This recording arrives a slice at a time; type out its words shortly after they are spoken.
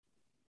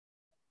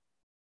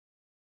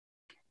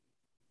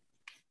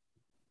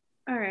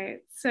All right.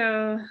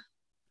 So,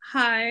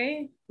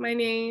 hi, my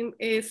name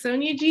is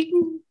Sonia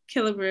Jean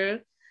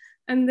Killebrew,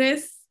 and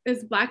this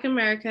is Black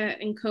America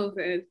and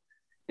COVID,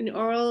 an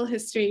oral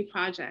history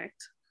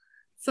project.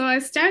 So, I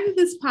started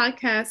this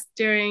podcast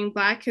during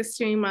Black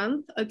History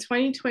Month of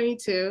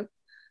 2022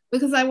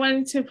 because I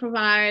wanted to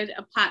provide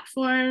a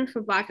platform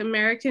for Black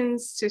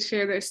Americans to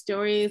share their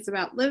stories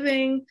about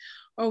living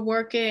or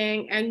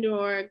working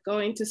and/or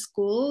going to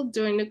school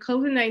during the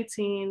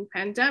COVID-19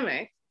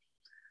 pandemic.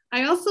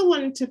 I also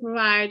wanted to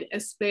provide a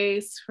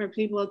space for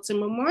people to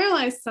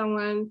memorialize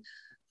someone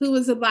who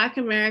was a Black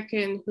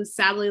American who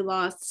sadly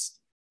lost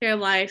their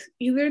life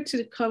either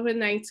to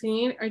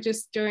COVID-19 or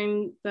just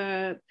during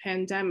the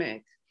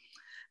pandemic.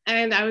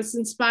 And I was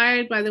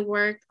inspired by the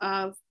work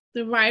of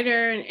the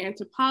writer and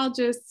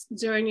anthropologist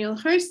Zora Neale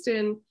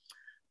Hurston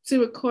to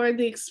record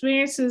the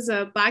experiences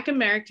of Black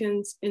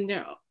Americans in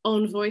their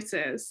own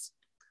voices.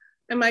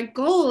 And my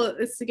goal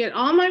is to get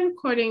all my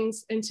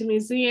recordings into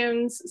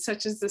museums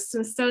such as the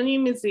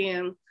Smithsonian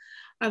Museum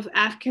of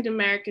African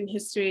American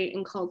History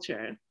and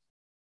Culture.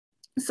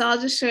 So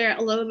I'll just share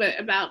a little bit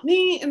about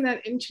me and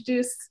then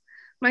introduce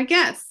my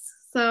guests.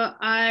 So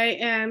I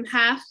am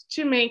half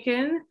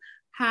Jamaican,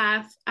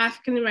 half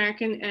African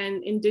American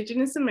and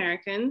Indigenous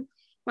American.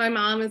 My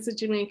mom is a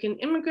Jamaican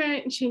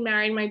immigrant and she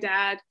married my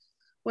dad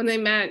when they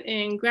met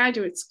in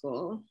graduate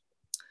school.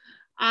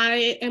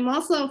 I am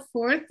also a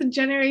fourth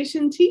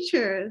generation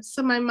teacher.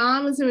 So my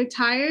mom is a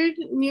retired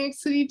New York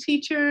City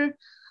teacher.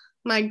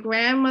 My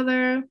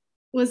grandmother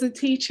was a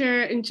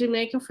teacher in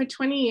Jamaica for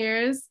 20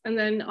 years, and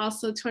then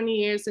also 20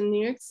 years in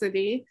New York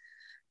City.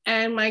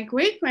 And my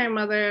great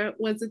grandmother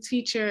was a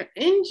teacher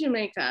in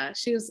Jamaica.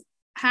 She was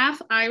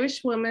half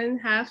Irish woman,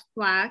 half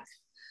Black.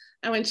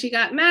 And when she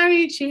got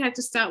married, she had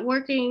to stop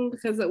working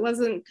because it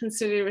wasn't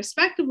considered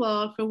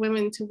respectable for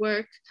women to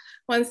work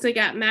once they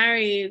got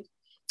married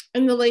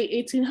in the late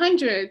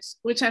 1800s,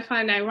 which I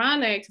find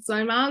ironic because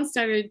my mom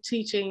started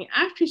teaching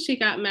after she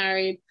got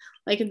married,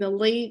 like in the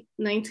late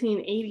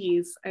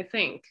 1980s, I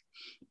think.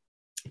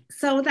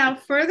 So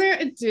without further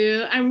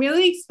ado, I'm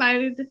really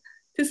excited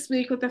to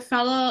speak with a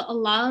fellow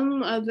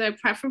alum of the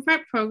Prep for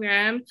Prep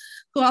program,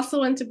 who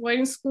also went to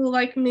boarding school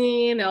like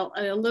me and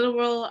a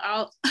liberal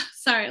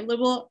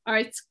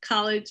arts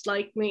college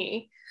like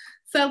me.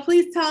 So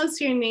please tell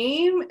us your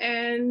name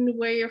and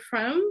where you're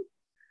from.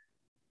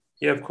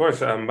 Yeah, of course.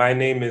 My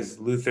name is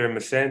Luther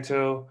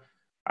Masanto.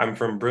 I'm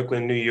from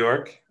Brooklyn, New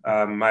York.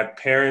 My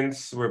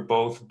parents were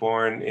both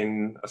born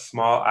in a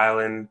small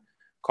island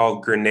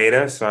called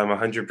Grenada, so I'm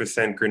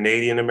 100%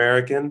 Grenadian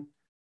American.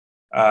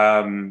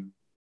 And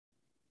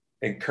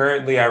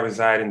currently I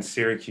reside in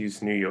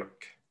Syracuse, New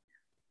York.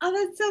 Oh,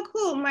 that's so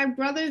cool. My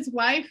brother's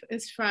wife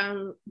is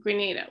from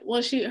Grenada.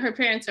 Well, her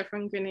parents are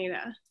from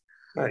Grenada.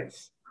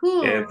 Nice.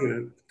 Cool. Yeah, it's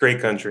a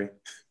great country.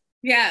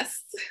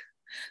 Yes.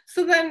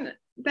 So then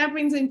that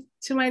brings me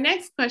to my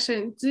next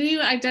question. Do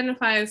you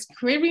identify as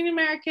Caribbean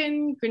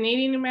American,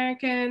 Grenadian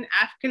American,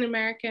 African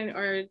American,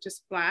 or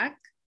just Black?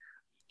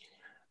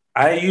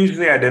 I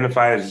usually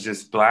identify as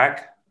just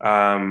Black.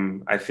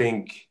 I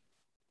think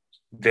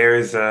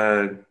there's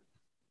a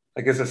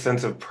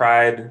sense of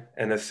pride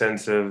and a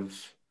sense of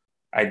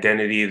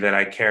identity that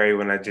I carry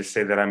when I just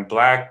say that I'm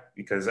Black,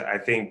 because I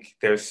think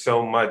there's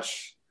so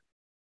much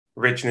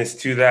richness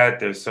to that.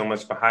 There's so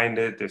much behind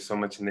it. There's so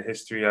much in the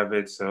history of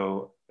it.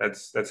 So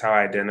that's how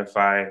I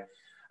identify.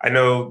 I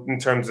know in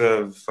terms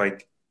of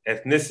like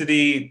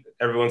ethnicity,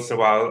 every once in a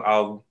while,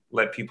 I'll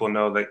let people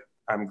know that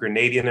I'm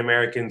Grenadian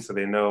American, so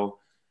they know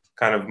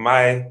kind of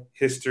my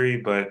history,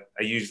 but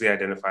I usually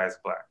identify as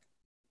Black.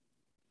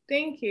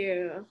 Thank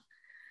you.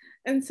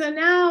 And so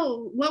now,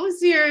 what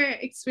was your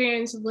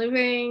experience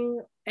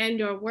living and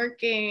or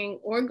working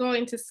or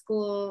going to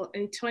school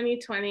in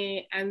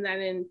 2020 and then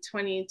in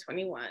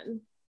 2021?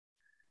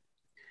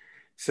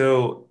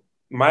 So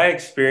my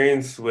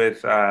experience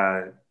with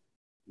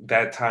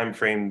that time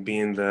frame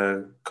being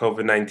the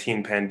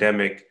COVID-19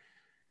 pandemic,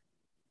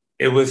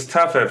 it was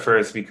tough at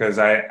first because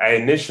I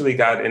initially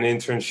got an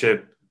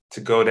internship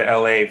to go to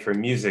LA for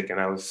music, and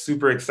I was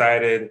super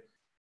excited.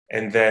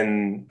 And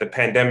then the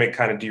pandemic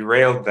kind of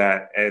derailed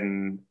that.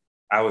 And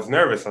I was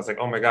nervous. I was like,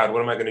 oh my God,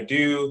 what am I going to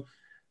do?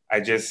 I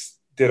just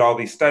did all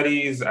these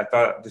studies. I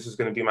thought this was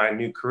going to be my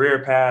new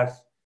career path.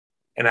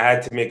 And I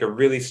had to make a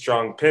really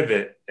strong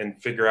pivot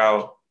and figure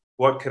out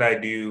what could I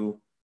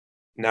do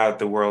now that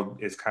the world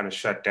is kind of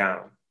shut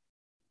down.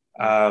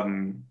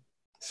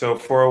 So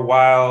for a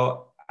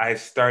while, I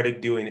started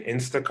doing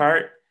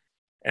Instacart,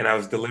 and I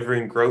was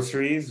delivering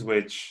groceries,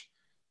 which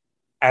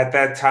at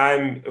that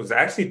time, it was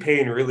actually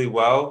paying really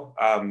well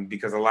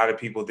because a lot of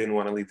people didn't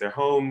want to leave their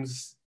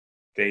homes.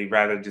 They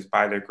rather just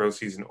buy their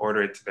groceries and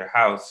order it to their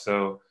house.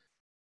 So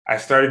I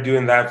started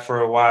doing that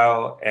for a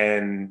while,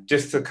 and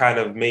just to kind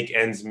of make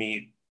ends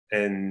meet.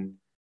 And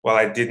while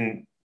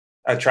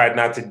I tried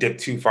not to dip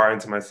too far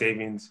into my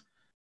savings.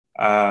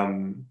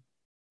 And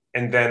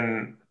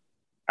then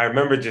I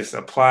remember just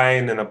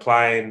applying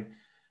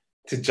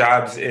to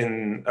jobs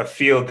in a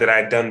field that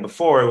I'd done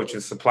before, which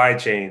was supply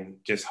chain,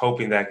 just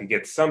hoping that I could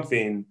get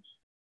something.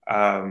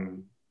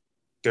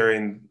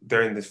 during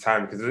this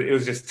time, because it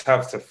was just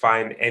tough to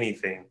find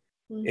anything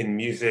in Mm-hmm.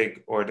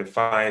 music or to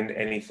find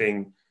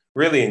anything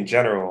really in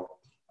general.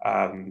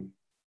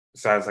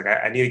 So I was like,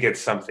 I need to get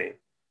something.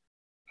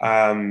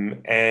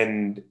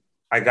 And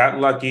I got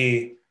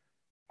lucky.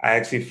 I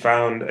actually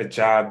found a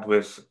job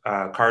with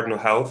Cardinal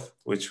Health,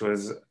 which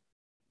was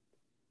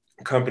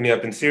a company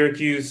up in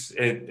Syracuse.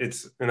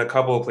 It's in a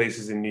couple of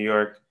places in New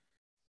York,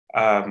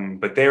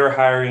 but they were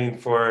hiring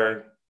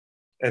for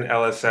an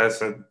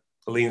LSS, a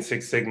Lean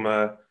Six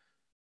Sigma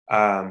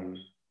um,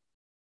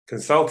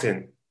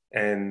 consultant.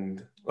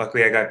 And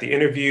luckily, I got the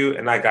interview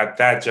and I got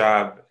that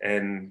job,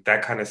 and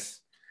that kind of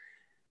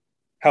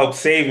helped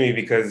save me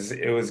because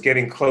it was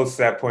getting close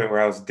to that point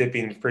where I was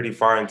dipping pretty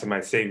far into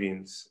my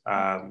savings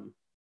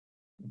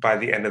by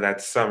the end of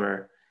that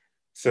summer.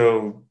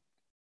 So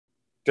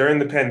during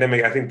the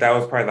pandemic, I think that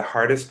was probably the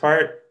hardest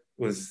part,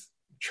 was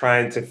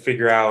trying to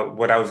figure out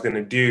what I was going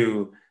to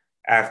do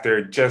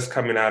after just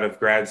coming out of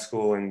grad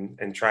school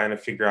and trying to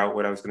figure out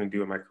what I was going to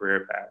do in my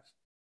career path.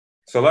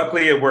 So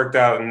luckily it worked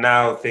out, and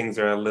now things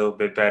are a little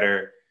bit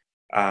better.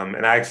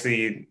 And I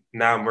actually,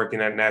 now I'm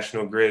working at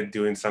National Grid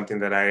doing something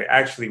that I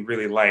actually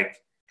really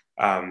like,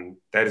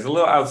 that is a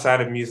little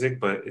outside of music,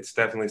 but it's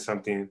definitely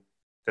something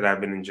that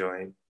I've been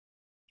enjoying.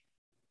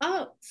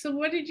 Oh, so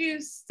what did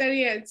you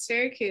study at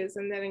Syracuse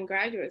and then in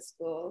graduate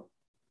school?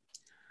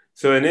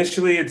 So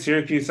initially at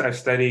Syracuse, I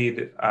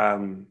studied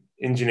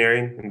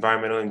engineering,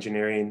 environmental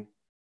engineering.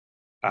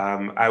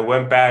 I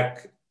went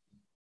back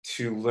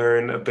to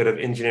learn a bit of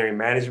engineering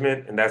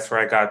management, and that's where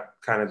I got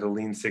kind of the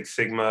Lean Six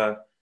Sigma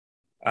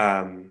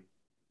um,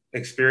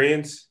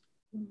 experience.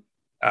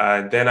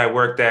 Then I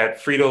worked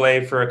at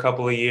Frito-Lay for a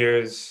couple of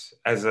years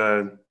as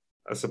a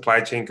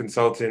supply chain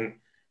consultant,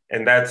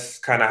 and that's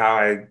kind of how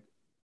I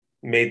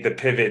made the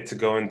pivot to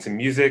go into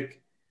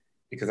music,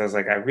 because I was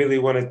like, I really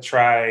want to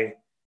try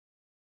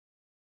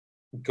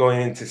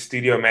going into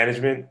studio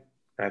management.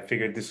 I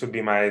figured this would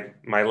be my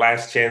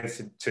last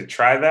chance to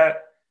try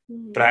that. But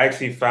Mm-hmm. I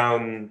actually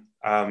found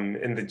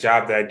in the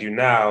job that I do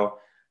now,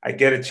 I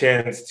get a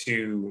chance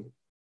to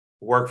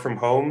work from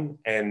home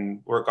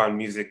and work on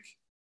music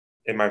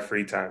in my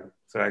free time.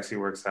 So it actually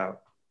works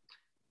out.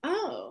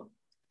 Oh,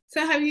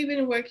 so have you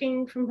been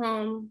working from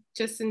home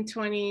just in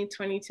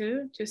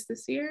 2022, just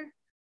this year?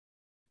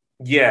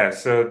 Yeah,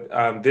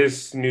 so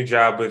this new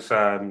job with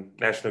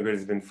National Grid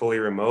has been fully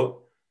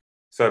remote.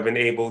 So I've been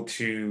able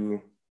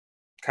to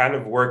kind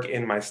of work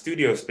in my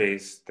studio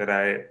space that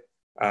I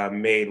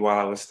made while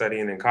I was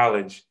studying in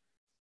college.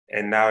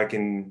 And now I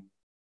can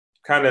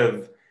kind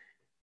of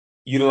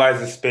utilize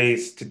the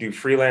space to do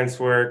freelance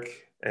work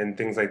and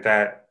things like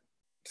that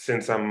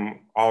since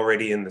I'm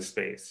already in the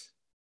space.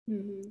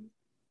 Mm-hmm.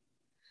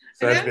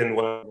 So And that's I was been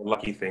one of the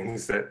lucky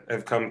things that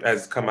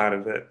has come out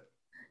of it.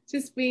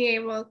 just being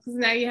able, because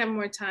now you have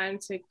more time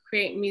to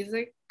create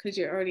music because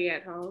you're already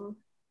at home.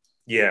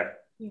 Yeah,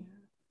 Yeah.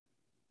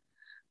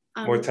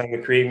 more Um, time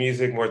to create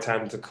music, more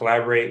time to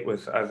collaborate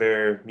with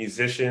other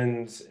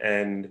musicians,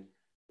 and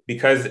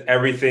because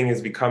everything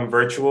has become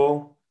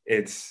virtual,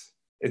 it's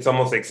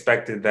almost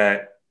expected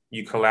that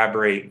you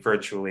collaborate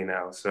virtually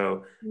now.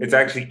 So it's mm,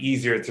 actually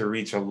easier to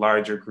reach a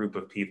larger group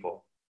of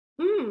people.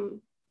 mm,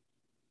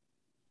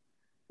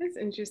 that's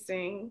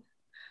interesting.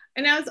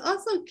 And I was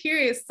also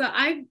curious. So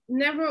I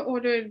never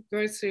ordered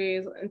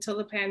groceries until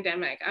the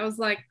pandemic. I was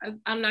like,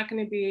 I'm not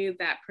going to be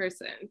that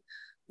person.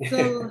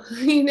 So,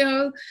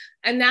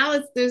 and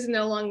now there's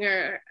no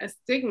longer a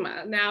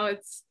stigma. Now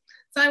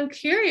so I'm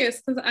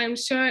curious because I'm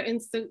sure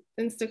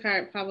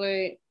Instacart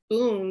probably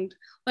boomed.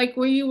 Like,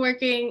 were you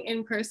working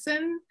in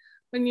person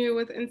when you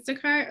were with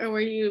Instacart, or were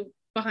you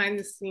behind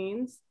the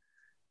scenes?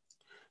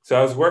 So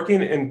I was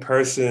working in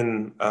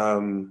person.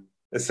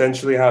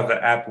 Essentially, how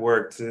the app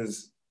works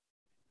is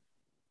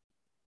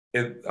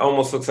it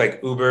almost looks like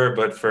Uber,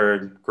 but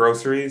for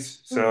groceries.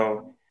 So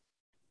Mhm.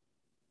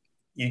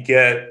 you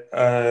get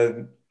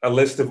a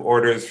list of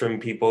orders from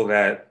people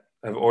that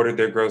have ordered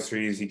their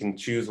groceries. You can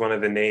choose one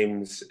of the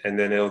names, and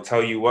then it'll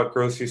tell you what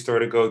grocery store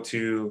to go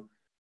to,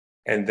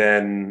 and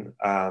then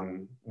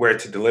where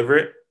to deliver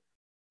it.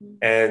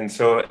 And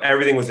so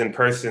everything was in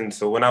person.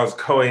 So when I was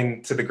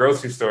going to the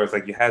grocery stores,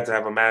 like you had to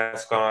have a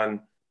mask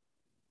on.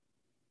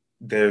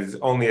 There's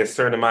only a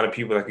certain amount of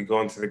people that could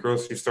go into the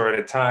grocery store at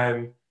a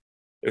time.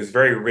 It was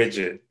very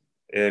rigid.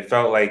 It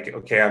felt like,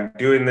 okay, I'm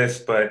doing this,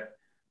 but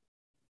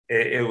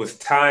it was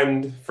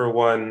timed for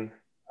one.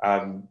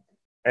 And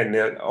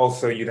then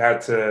also you'd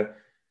have to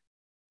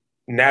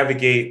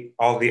navigate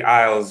all the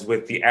aisles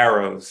with the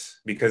arrows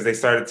because they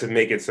started to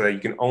make it so that you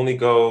can only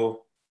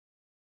go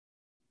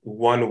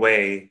one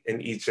way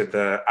in each of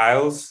the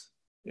aisles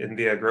in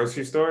the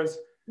grocery stores.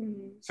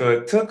 Mhm. So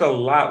it took a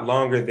lot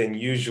longer than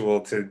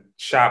usual to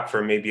shop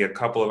for maybe a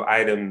couple of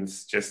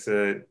items just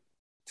to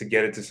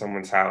get it to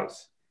someone's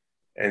house.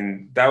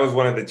 And that was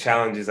one of the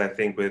challenges, I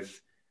think,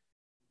 with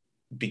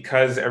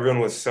because everyone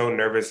was so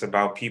nervous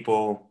about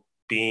people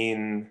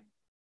being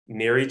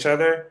near each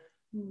other,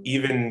 Mhm.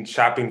 even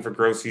shopping for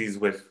groceries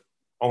with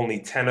only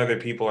 10 other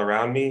people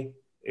around me,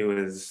 it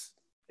was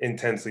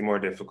intensely more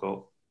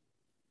difficult.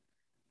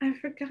 I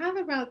forgot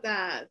about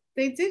that.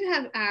 They did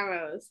have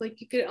arrows.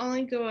 Like you could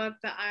only go up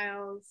the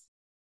aisles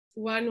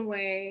one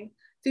way.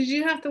 Did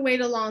you have to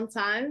wait a long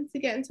time to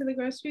get into the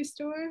grocery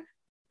store?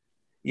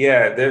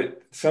 Yeah,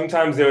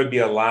 sometimes there would be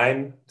a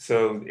line.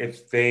 So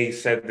if they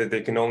said that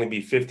there can only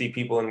be 50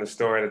 people in the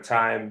store at a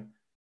time,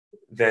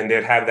 then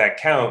they'd have that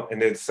count,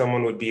 and then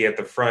someone would be at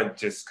the front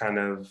just kind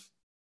of,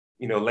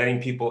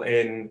 letting people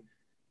in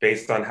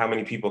based on how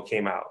many people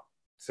came out.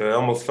 So it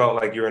almost felt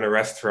like you're in a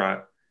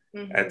restaurant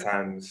at Mm-hmm.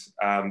 times,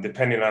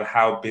 depending on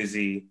how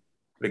busy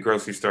the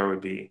grocery store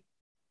would be.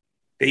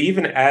 They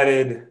even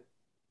added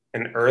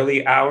an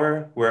early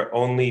hour where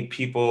only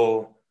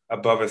people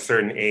above a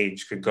certain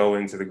age could go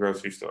into the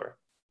grocery store.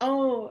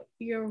 Oh,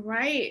 you're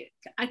right.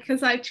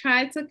 Because I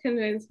tried to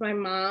convince my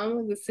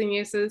mom, the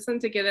senior citizen,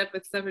 to get up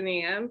at 7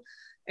 a.m.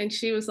 And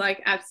she was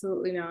like,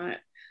 absolutely not.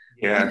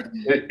 Yeah,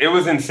 it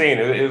was insane.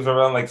 It was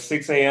around like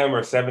 6 a.m.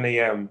 or 7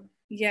 a.m.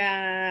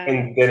 Yeah.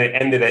 And then it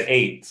ended at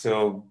 8.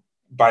 So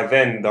by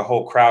then, the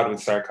whole crowd would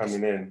start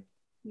coming in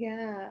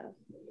Yeah.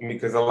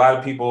 because a lot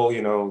of people,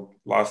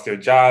 lost their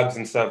jobs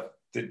and stuff.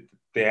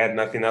 They had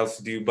nothing else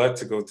to do but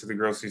to go to the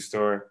grocery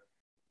store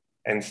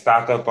and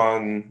stock up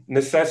on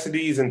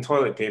necessities and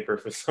toilet paper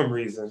for some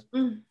reason.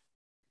 Mm.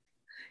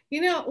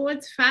 You know,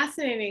 what's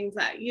fascinating is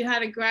that you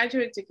had a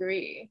graduate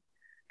degree,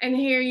 and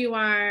here you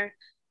are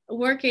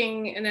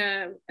working in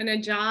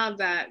a job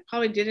that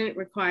probably didn't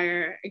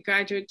require a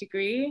graduate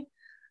degree,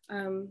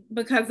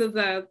 because of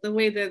the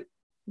way that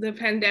the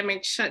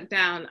pandemic shut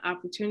down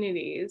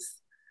opportunities.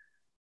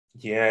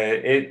 Yeah,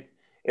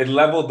 it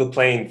leveled the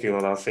playing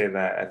field, I'll say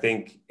that. I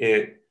think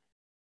it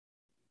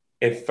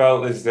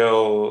felt as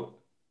though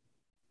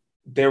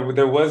there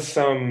was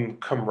some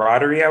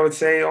camaraderie, I would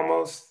say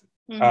almost,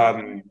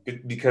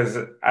 Mm-hmm. because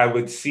I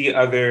would see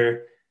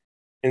other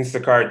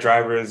Instacart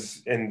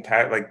drivers and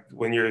like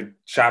when you're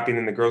shopping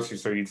in the grocery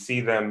store, you'd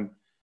see them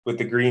with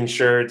the green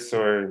shirts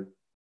or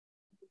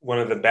one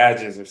of the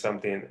badges or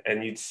something,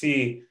 and you'd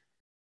see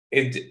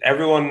it.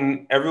 Every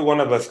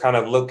one of us kind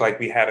of looked like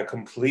we had a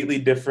completely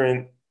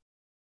different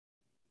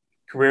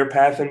career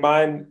path in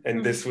mind, and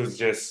Mm-hmm. this was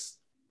just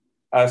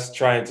us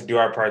trying to do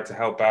our part to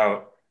help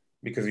out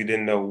because we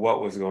didn't know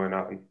what was going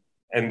on,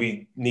 and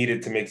we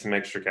needed to make some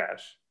extra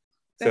cash.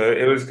 That's So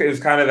it was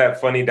kind of that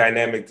funny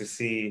dynamic to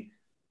see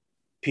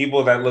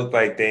people that looked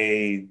like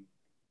they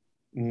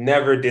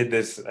never did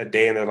this a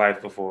day in their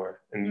life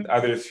before, and mm-hmm.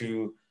 others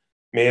who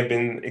may have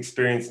been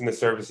experienced in the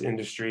service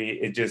industry.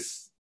 It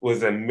just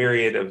was a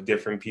myriad of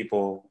different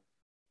people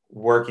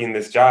working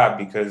this job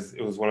because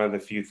it was one of the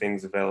few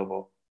things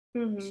available.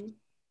 Mm-hmm.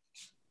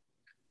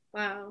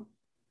 Wow.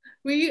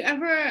 Were you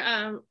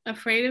ever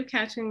afraid of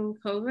catching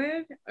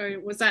COVID, or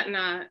was that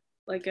not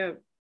like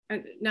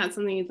not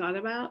something you thought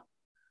about?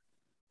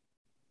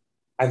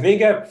 I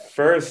think at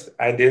first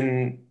I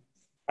didn't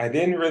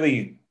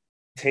really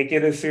take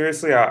it as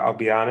seriously. I'll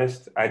be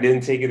honest. I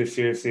didn't take it as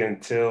seriously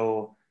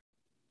until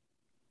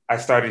I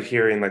started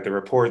hearing like the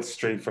reports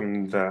straight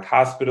from the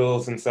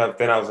hospitals and stuff.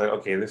 Then I was like,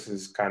 okay, this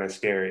is kind of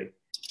scary.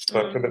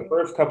 But for the Mm-hmm.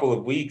 first couple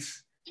of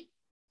weeks,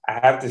 I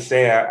have to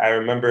say I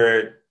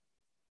remember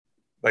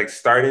like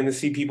starting to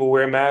see people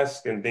wear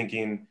masks and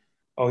thinking,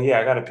 oh yeah,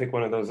 I got to pick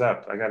one of those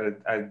up.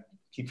 I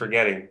keep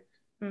forgetting.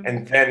 Mm-hmm.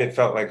 And then it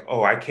felt like,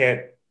 oh, I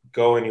can't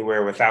go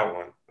anywhere without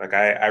one. Like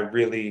I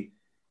really,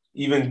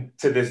 even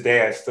to this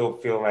day, I still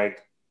feel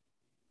like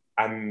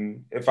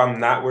if I'm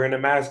not wearing a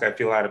mask, I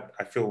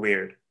feel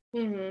weird.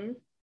 Mm-hmm.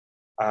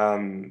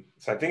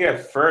 So I think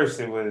at first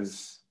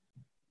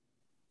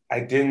I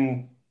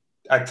didn't,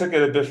 I took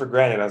it a bit for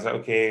granted. I was like,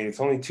 okay, it's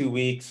only 2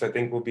 weeks. I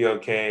think we'll be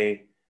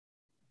okay.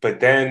 But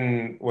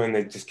then when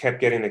it just kept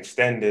getting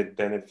extended,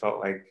 then it felt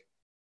like,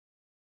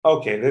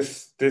 okay,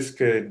 this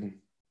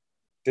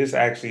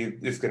actually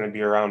is going to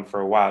be around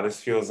for a while. This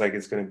feels like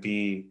it's going to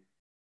be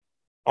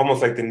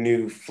almost like the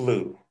new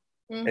flu.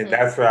 And Mm-hmm.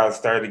 that's where I was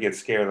starting to get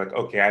scared. Like,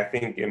 okay, I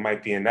think it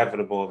might be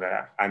inevitable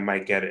that I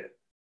might get it.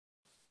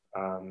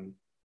 Um,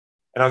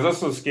 and I was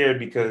also scared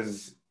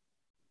because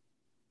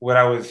what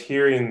I was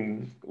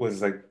hearing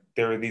was like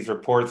there were these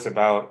reports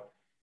about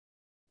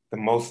the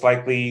most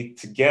likely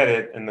to get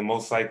it and the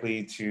most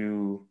likely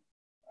to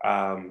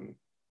um,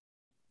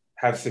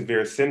 have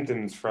severe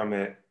symptoms from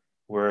it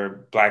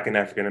were Black and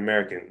African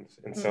Americans.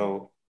 And Mm-hmm.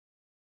 so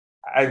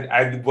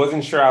I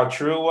wasn't sure how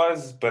true it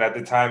was, but at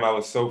the time I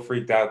was so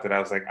freaked out that I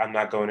was like, I'm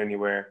not going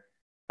anywhere.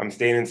 I'm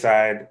staying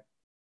inside.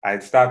 I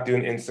had stopped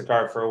doing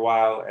Instacart for a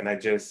while and I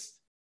just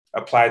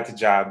applied to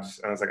jobs.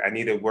 And I was like, I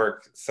need to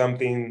work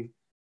something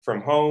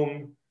from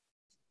home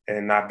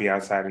and not be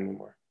outside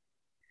anymore.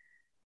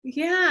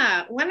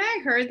 Yeah, when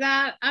I heard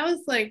that, I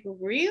was like,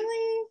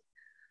 really?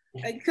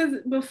 Because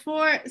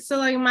before, so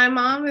like my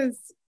mom is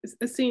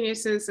a senior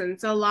citizen,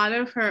 so a lot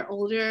of her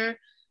older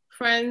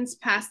friends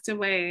passed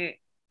away,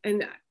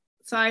 and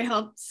so I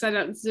helped set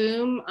up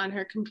Zoom on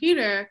her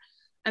computer,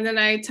 and then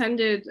I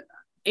attended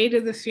 8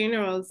 of the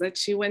funerals that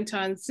she went to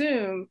on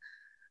Zoom,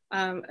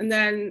 and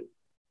then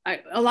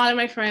a lot of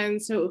my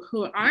friends who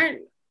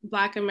aren't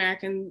Black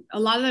American, a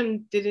lot of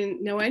them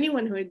didn't know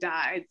anyone who had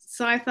died.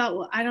 So I thought,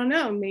 well, I don't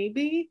know,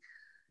 maybe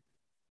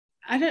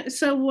I don't.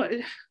 So what,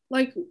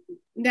 like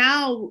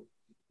now,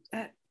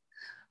 uh,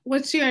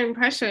 what's your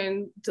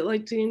impression?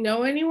 Do you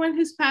know anyone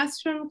who's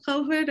passed from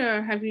COVID,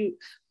 or have you,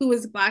 who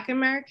was Black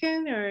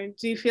American, or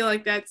do you feel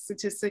like that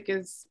statistic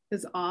is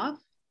off?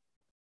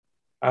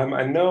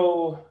 I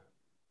know,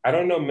 I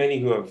don't know many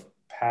who have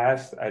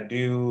passed. I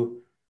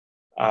do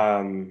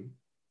um,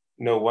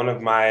 know one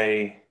of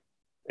my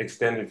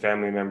extended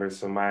family members.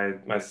 So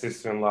my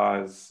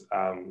sister-in-law's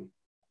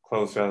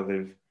close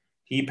relative,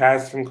 he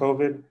passed from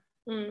COVID,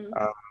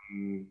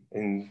 Mm.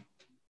 and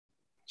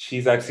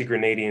she's actually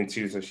Grenadian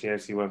too. So she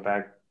actually went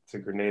back to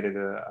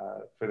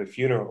Grenada for the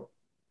funeral.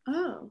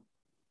 Oh.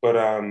 But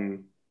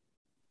I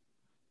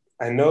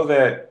know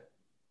that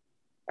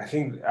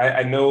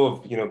I know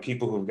of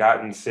people who've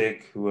gotten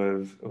sick,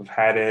 who've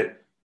had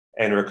it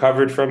and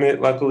recovered from it.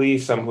 Luckily,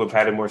 some who have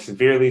had it more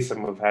severely, some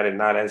who have had it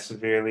not as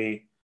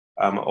severely.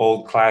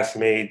 Old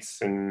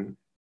classmates and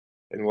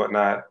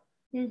whatnot.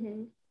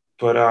 Mm-hmm.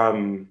 But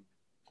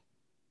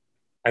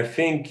I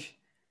think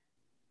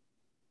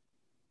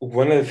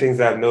one of the things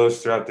that I've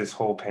noticed throughout this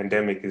whole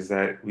pandemic is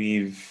that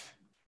we've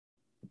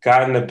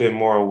gotten a bit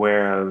more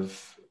aware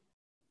of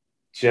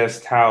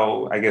just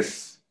how, I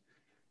guess,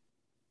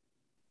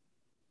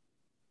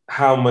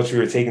 how much we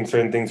were taking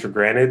certain things for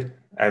granted.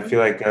 I feel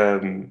like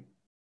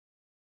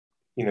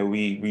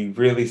we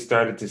really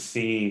started to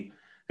see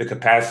the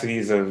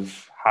capacities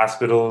of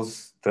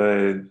hospitals,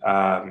 the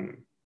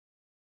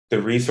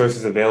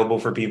resources available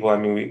for people. I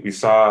mean, we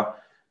saw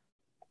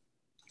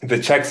the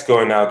checks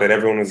going out that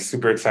everyone was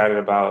super excited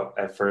about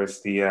at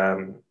first,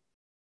 the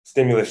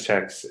stimulus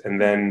checks, and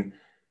then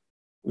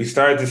we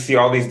started to see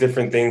all these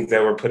different things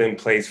that were put in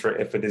place for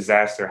if a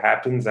disaster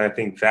happens. And I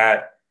think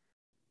that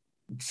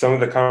some of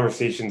the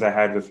conversations I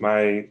had with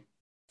my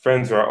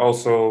friends who are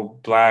also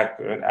Black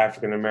or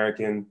African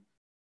American,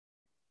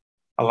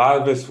 a lot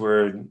of us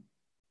were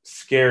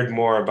scared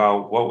more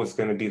about what was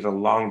going to be the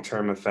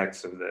long-term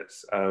effects of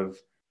this, of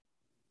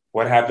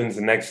what happens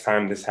the next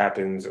time this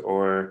happens,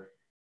 or,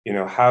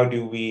 how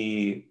do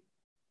we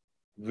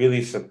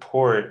really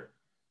support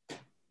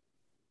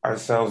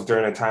ourselves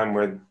during a time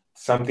where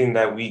something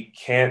that we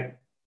can't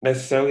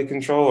necessarily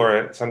control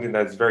or something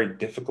that's very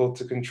difficult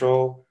to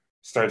control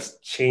starts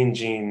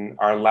changing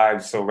our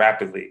lives so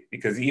rapidly.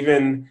 Because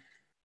even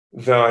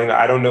though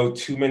I don't know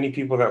too many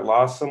people that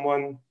lost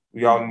someone,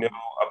 we all know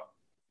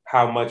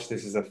how much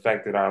this has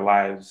affected our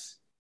lives,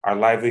 our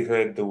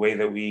livelihood, the way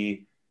that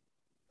we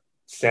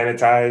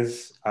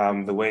sanitize,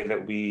 the way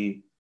that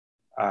we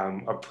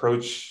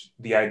approach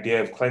the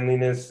idea of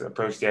cleanliness,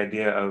 approach the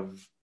idea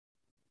of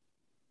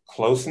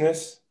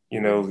closeness,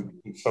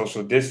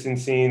 social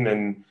distancing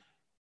and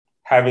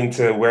having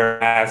to wear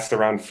masks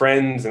around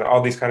friends and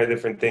all these kind of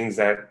different things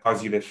that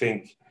cause you to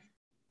think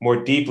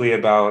more deeply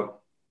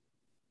about,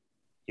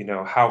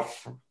 how,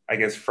 I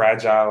guess,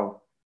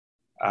 fragile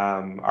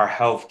our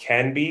health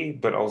can be,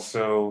 but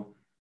also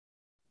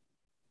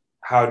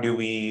how do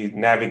we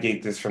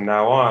navigate this from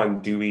now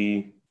on? Do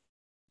we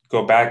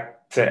go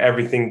back to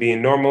everything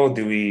being normal?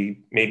 Do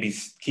we maybe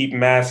keep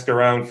masks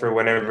around for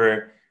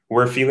whenever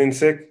we're feeling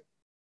sick?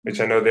 Which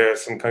I know there are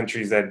some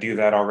countries that do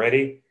that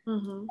already.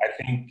 Mm-hmm.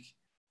 I think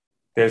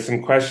there's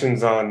some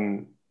questions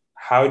on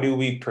how do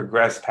we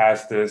progress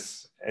past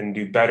this and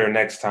do better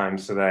next time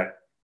so that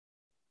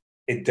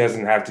it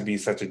doesn't have to be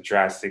such a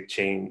drastic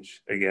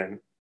change again.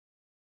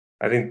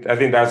 I think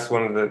that's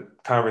one of the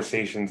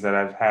conversations that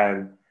I've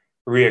had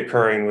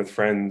reoccurring with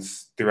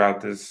friends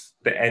throughout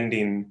the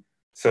ending,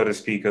 so to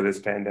speak, of this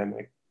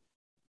pandemic.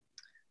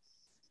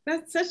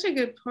 That's such a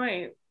good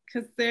point,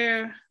 because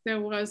there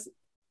was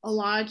a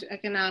large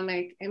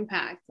economic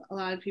impact. A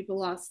lot of people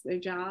lost their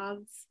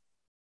jobs.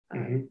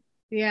 Mm-hmm.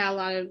 Yeah, a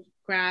lot of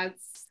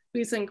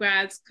recent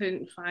grads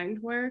couldn't find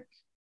work.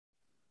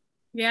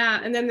 Yeah,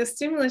 and then the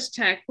stimulus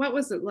check, what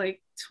was it,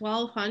 like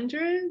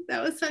 1,200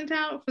 that was sent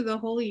out for the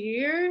whole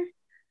year?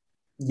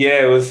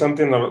 Yeah, it was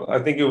something. I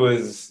think it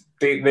was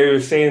they were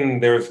saying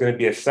there was going to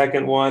be a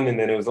second one, and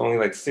then it was only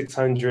like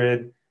 600,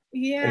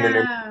 and then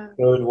there was Yeah. a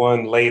third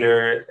one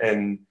later,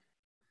 and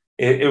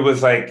it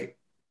was like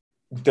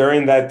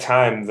during that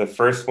time the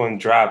first one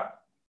dropped.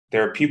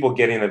 There were people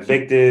getting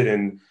evicted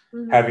and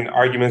Mm-hmm. having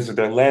arguments with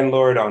their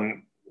landlord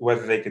on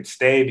whether they could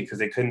stay because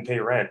they couldn't pay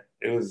rent.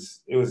 It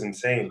was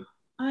insane.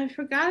 I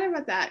forgot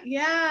about that.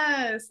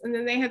 Yes. And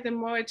then they had the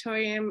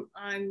moratorium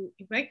on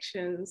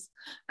evictions.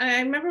 And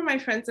I remember my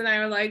friends and I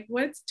were like,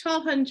 what's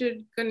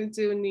 1,200 going to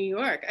do in New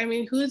York? I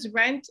mean, whose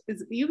rent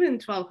is even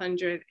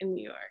 1,200 in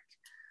New York?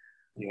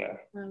 Yeah,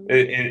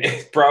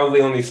 it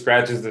probably only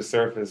scratches the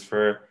surface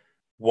for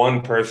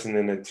one person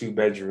in a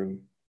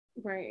two-bedroom.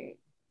 Right.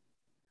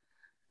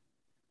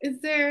 Is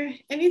there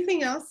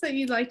anything else that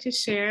you'd like to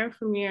share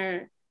from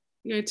your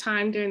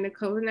time during the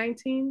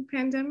COVID-19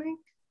 pandemic?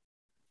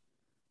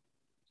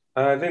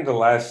 I think the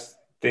last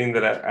thing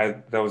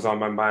that was on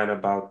my mind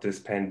about this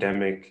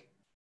pandemic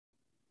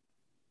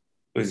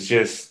was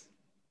just,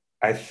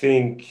 I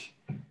think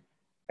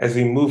as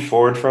we move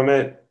forward from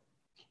it,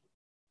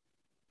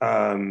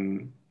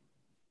 um,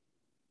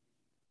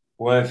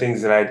 one of the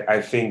things that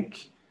I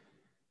think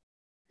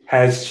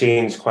has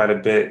changed quite a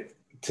bit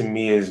to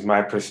me is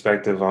my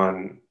perspective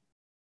on,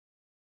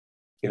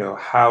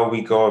 how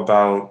we go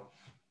about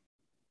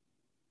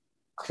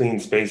clean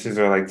spaces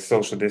or like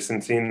social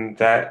distancing.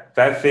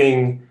 That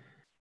thing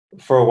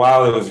for a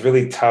while it was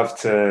really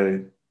tough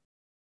to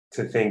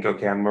think,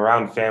 okay, I'm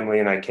around family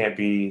and I can't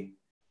be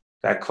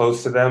that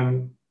close to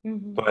them.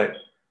 Mm-hmm. But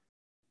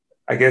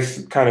I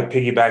guess kind of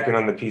piggybacking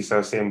on the piece I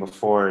was saying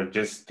before,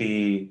 just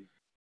the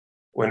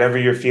whenever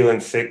you're feeling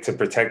sick to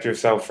protect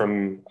yourself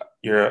from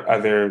your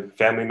other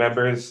family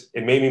members,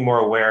 it made me more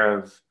aware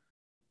of,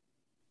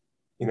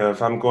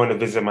 if I'm going to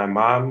visit my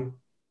mom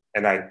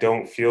and I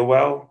don't feel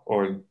well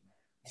or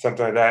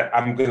something like that,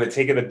 I'm going to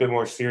take it a bit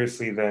more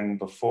seriously than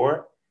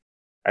before.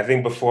 I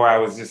think before I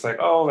was just like,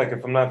 oh, like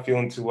if I'm not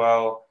feeling too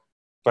well,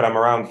 but I'm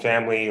around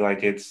family,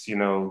 like it's,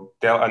 they'll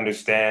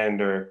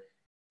understand or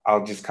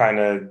I'll just kind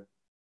of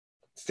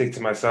stick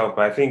to myself.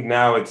 But I think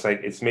now it's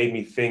like, it's made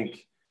me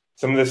think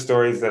some of the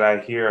stories that I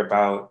hear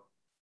about,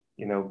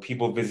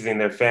 people visiting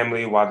their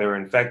family while they were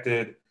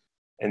infected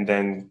and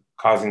then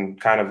causing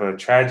kind of a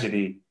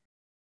tragedy.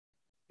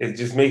 It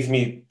just makes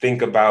me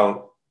think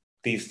about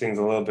these things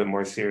a little bit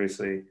more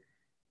seriously,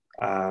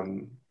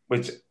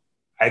 which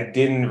I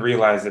didn't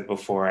realize it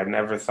before. I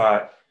never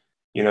thought,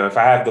 if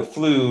I have the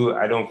flu,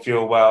 I don't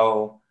feel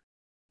well.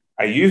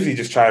 I usually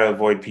just try to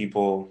avoid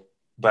people,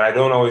 but I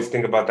don't always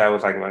think about that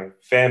with like my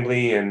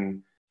family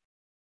and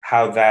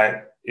how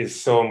that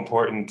is so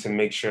important to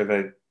make sure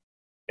that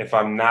if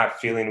I'm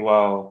not feeling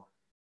well,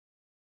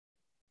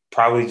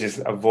 probably just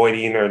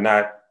avoiding or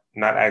not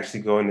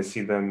actually going to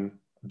see them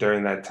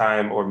during that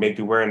time, or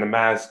maybe wearing a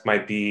mask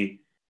might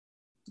be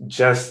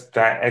just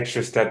that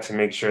extra step to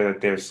make sure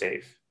that they're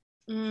safe.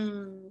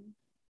 Mm.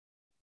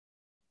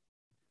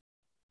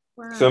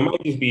 So it Wow.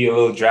 might just be a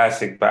little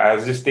drastic, but I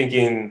was just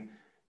thinking,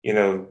 you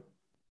know,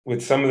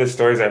 with some of the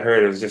stories I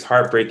heard, it was just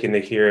heartbreaking to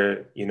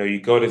hear,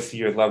 you go to see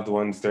your loved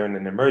ones during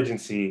an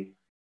emergency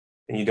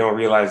and you don't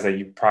realize that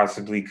you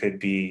possibly could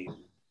be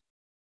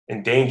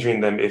endangering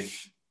them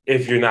if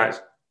you're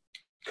not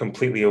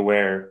completely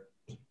aware,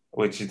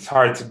 which it's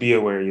hard to be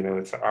aware,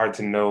 it's hard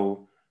to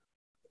know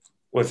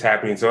what's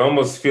happening. So it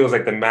almost feels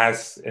like the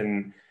masks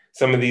and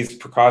some of these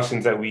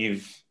precautions that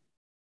we've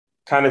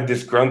kind of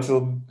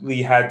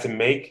disgruntledly had to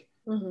make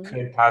Mm-hmm.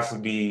 could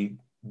possibly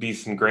be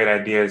some great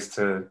ideas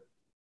to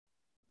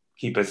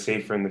keep us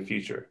safer in the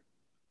future.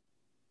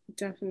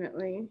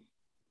 Definitely.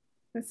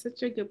 That's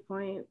such a good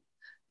point.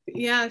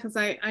 Yeah, because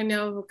I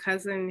know of a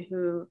cousin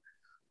who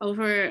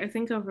I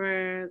think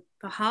over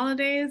the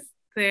holidays,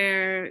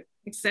 their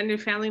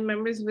extended family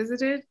members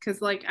visited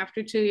because like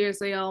after 2 years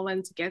they all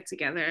went to get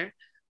together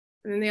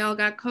and then they all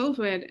got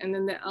COVID and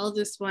then the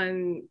eldest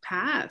one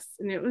passed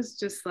and it was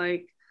just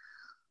like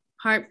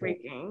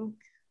heartbreaking.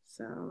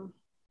 So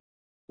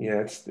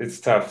Yeah,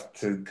 it's tough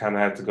to kind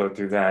of have to go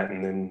through that,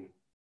 and then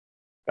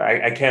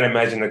I can't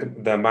imagine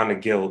the amount of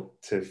guilt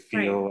to right,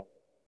 feel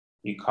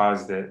you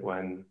caused it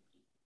when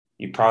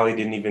you probably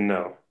didn't even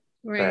know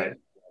right. that.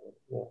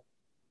 Yeah.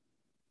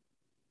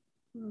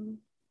 Mm.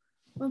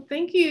 Well,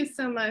 thank you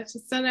so much.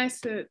 It's so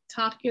nice to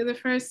talk. You're the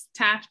first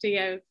Tafty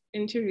I've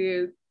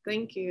interviewed.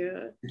 Thank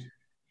you.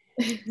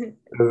 It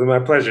was my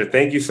pleasure.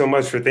 Thank you so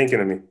much for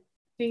thinking of me.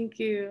 Thank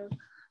you.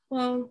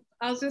 Well,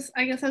 I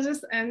guess I'll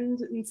just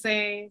end and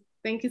say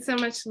thank you so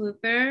much,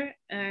 Luther.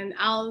 And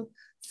I'll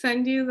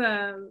send you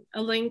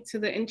a link to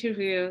the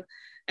interview.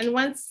 And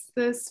once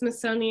the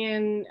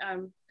Smithsonian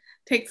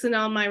takes in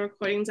all my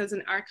recordings as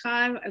an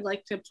archive, I'd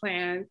like to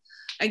plan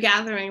a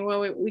gathering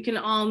where we can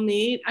all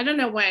meet. I don't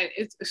know when,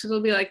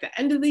 it'll be like the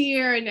end of the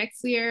year or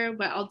next year,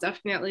 but I'll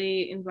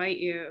definitely invite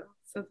you.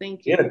 So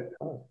thank you.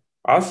 Yeah.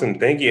 Awesome.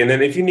 Thank you. And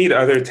then if you need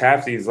other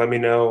tafties, let me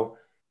know.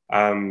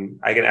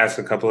 I can ask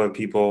a couple of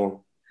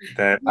people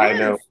that I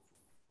know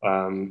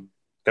Yes,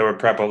 that were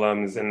prep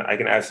alums, and I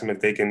can ask them if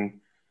they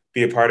can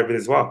be a part of it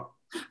as well.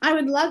 I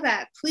would love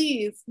that.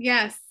 Please.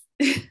 Yes.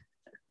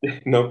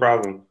 No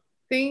problem.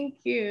 Thank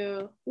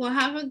you. Well,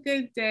 have a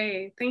good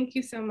day. Thank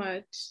you so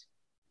much.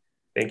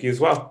 Thank you as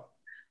well.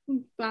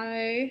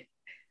 Bye.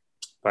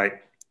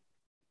 Bye.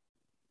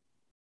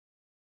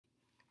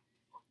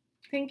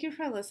 Thank you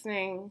for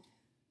listening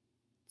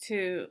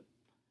to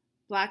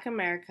Black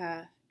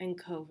America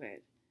and COVID,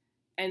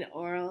 an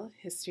oral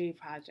history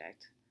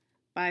project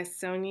by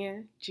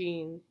Sonia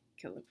Jean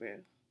Killebrew.